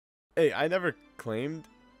Hey, I never claimed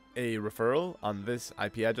a referral on this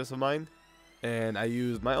IP address of mine, and I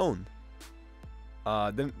used my own. I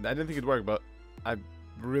didn't think it'd work, but I'm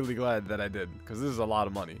really glad that I did, because this is a lot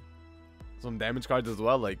of money. Some damage cards as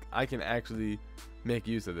well. Like, I can actually make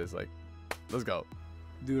use of this. Like, let's go.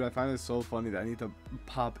 Dude, I find it so funny that I need to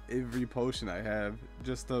pop every potion I have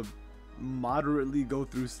just to moderately go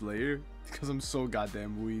through Slayer, because I'm so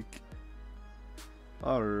goddamn weak.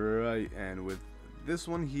 Alright, and with this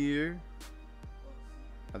one here,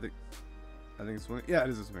 I think it's one. Yeah,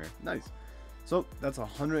 it is this one here. Nice. So that's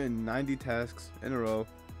 190 tasks in a row,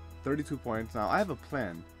 32 points. Now I have a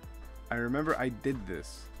plan. I remember I did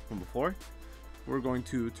this from before. We're going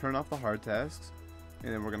to turn off the hard tasks,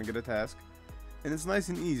 and then we're gonna get a task, and it's nice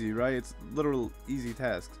and easy, right? It's literal easy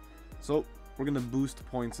tasks. So we're gonna boost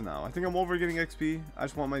points now. I think I'm over getting XP. I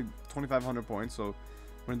just want my 2,500 points. So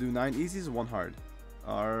we're gonna do 9 easies, 1 hard.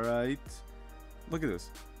 All right. Look at this.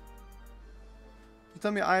 You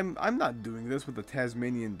tell me I'm not doing this with the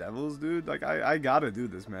Tasmanian Devils, dude. Like I gotta do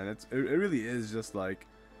this, man. It really is just like,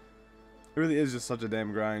 it really is just such a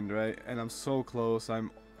damn grind, right? And I'm so close.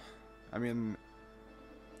 I'm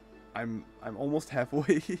almost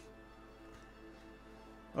halfway.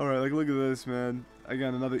 All right, like look at this, man.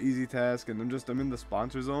 Again, another easy task, and I'm in the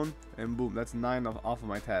sponsor zone, and boom, that's 9 off of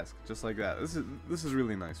my task, just like that. This is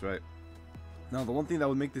really nice, right? Now the one thing that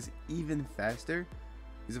would make this even faster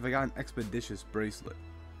is if I got an expeditious bracelet.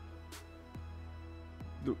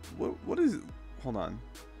 Dude, what is it? Hold on,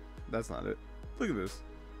 that's not it. Look at this.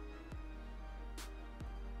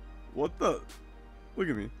 What the? Look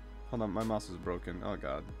at me. Hold on, my mouse is broken. Oh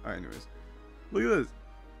god. Alright, anyways. Look at this.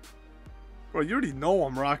 Bro, you already know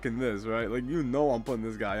I'm rocking this, right? Like, you know I'm putting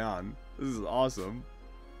this guy on. This is awesome.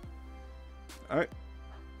 Alright.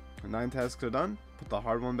 9 tasks are done. Put the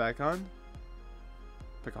hard one back on.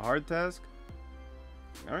 Pick a hard task.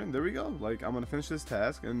 Alright, there we go. Like, I'm gonna finish this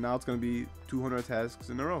task, and now it's gonna be 200 tasks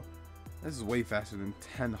in a row. This is way faster than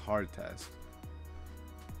 10 hard tasks.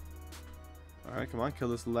 Alright, come on, kill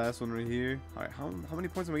this last one right here. Alright, how many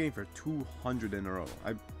points am I getting for 200 in a row?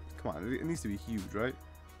 Come on, it needs to be huge, right?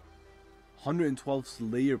 112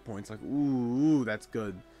 Slayer points. Like, ooh, that's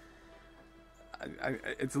good.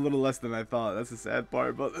 It's a little less than I thought. That's the sad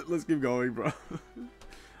part, but let's keep going, bro.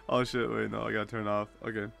 Oh shit, wait, no, I gotta turn off.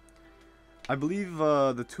 Okay. I believe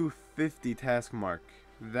the 250 task mark,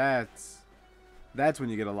 that's when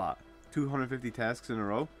you get a lot. 250 tasks in a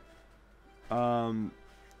row.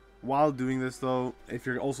 While doing this though, if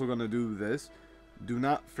you're also gonna do this, do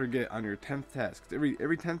not forget on your 10th task. Every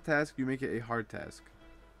 10th task, you make it a hard task.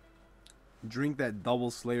 Drink that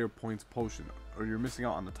double Slayer points potion, or you're missing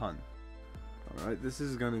out on a ton. Alright, this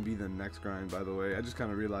is gonna be the next grind, by the way. I just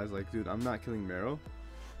kind of realized, like, dude, I'm not killing Marrow.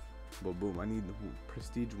 But boom, I need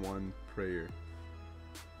Prestige 1 Prayer.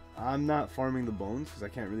 I'm not farming the bones, because I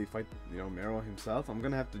can't really fight, you know, Marrow himself. I'm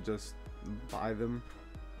gonna have to just buy them.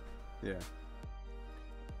 Yeah.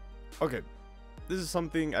 Okay, this is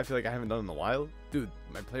something I feel like I haven't done in a while. Dude,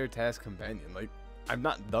 my player task companion, like, I'm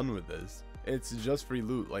not done with this. It's just free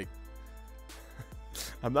loot, like,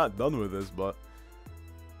 I'm not done with this, but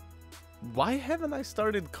why haven't I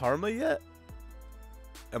started Karma yet?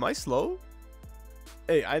 Am I slow?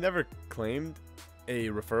 Hey, I never claimed a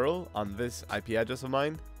referral on this IP address of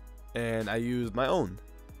mine, and I used my own.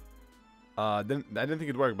 I didn't think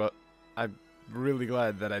it'd work, but I'm really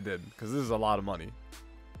glad that I did, because this is a lot of money.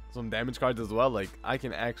 Some damage cards as well. Like, I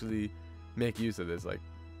can actually make use of this. Like,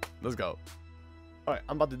 let's go. Alright,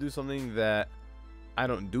 I'm about to do something that I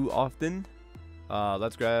don't do often.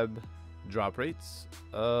 Let's grab drop rates.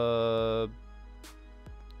 Is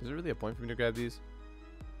there really a point for me to grab these?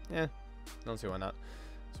 Yeah, I don't see why not.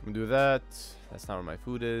 So I'm gonna do that. That's not where my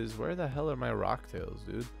food is. Where the hell are my rock tails,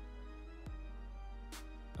 dude?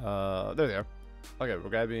 There they are. Okay, we're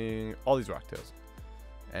grabbing all these rock tails.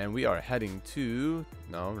 And we are heading to...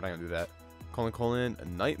 No, we're not gonna do that. Colon, a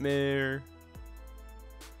nightmare.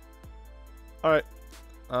 Alright.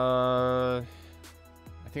 I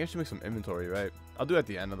think I should make some inventory, right? I'll do it at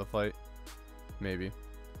the end of the fight. Maybe.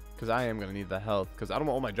 Because I am gonna need the health. Because I don't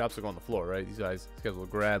want all my drops to go on the floor, right? These guys will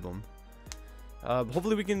grab them.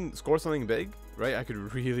 Hopefully we can score something big, right? I could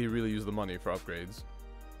really use the money for upgrades.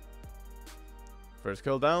 First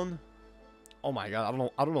kill down. Oh my god,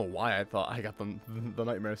 I don't know why I thought I got the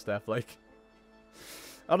nightmare staff. Like,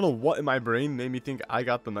 I don't know what in my brain made me think I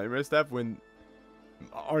got the nightmare staff when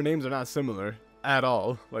our names are not similar at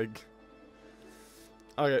all. Like,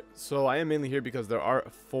 okay, so I am mainly here because there are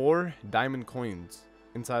 4 diamond coins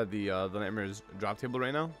inside the nightmare's drop table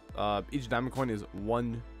right now. Each diamond coin is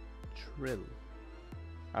 1 trill.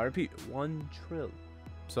 I repeat, 1 trill.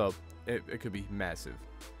 So it could be massive.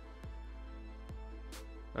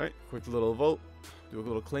 All right, quick little vote. Do a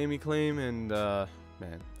little claim, and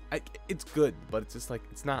man, it's good, but it's just like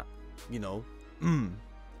it's not, you know.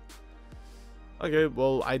 Okay,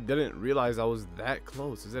 well, I didn't realize I was that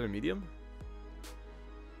close. Is that a medium?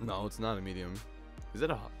 No, it's not a medium. Is it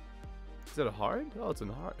a hard? Oh, it's a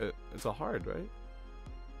hard. It's a hard, right?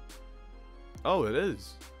 Oh, it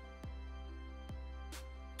is.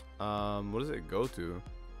 What does it go to?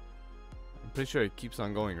 I'm pretty sure it keeps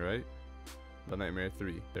on going, right? The Nightmare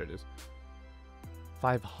 3. There it is.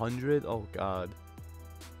 500? Oh, God.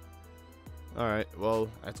 Alright, well,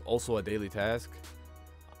 that's also a daily task.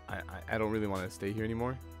 I don't really want to stay here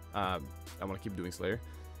anymore. I want to keep doing Slayer.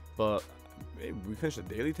 But hey, we finished a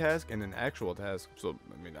daily task and an actual task. So,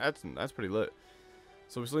 I mean, that's pretty lit.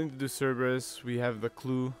 So we still need to do Cerberus. We have the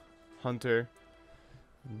Clue Hunter.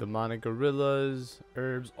 Demonic Gorillas.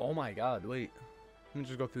 Herbs. Oh my god, wait. Let me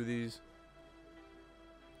just go through these.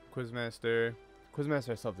 Quizmaster. Quizmaster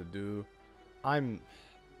has stuff to do. Hold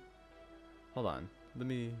on. Let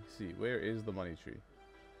me see. Where is the money tree?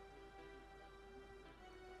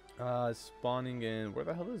 Spawning in. Where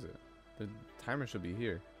the hell is it? The timer should be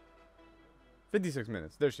here. 56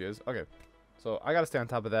 minutes. There she is. Okay. So I gotta stay on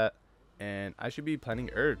top of that. And I should be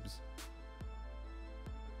planting herbs.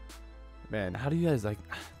 Man, how do you guys like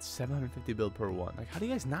 750 build per one? Like, how do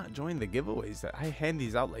you guys not join the giveaways? I hand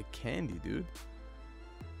these out like candy, dude.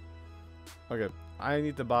 Okay, I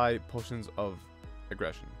need to buy potions of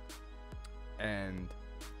aggression, and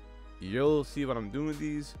you'll see what I'm doing with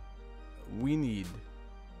these. We need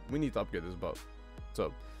to upgrade this bow.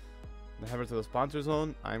 So, head over to the sponsor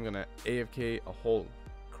zone. I'm gonna AFK a whole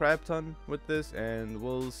crap ton with this, and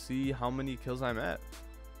we'll see how many kills I'm at.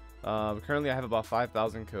 Currently I have about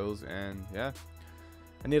 5,000 kills, and yeah,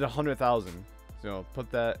 I need 100,000. So put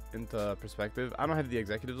that into perspective. I don't have the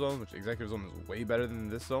executive zone, which executive zone is way better than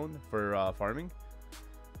this zone for farming.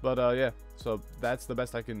 But yeah, so that's the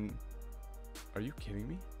best I can. Are you kidding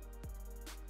me?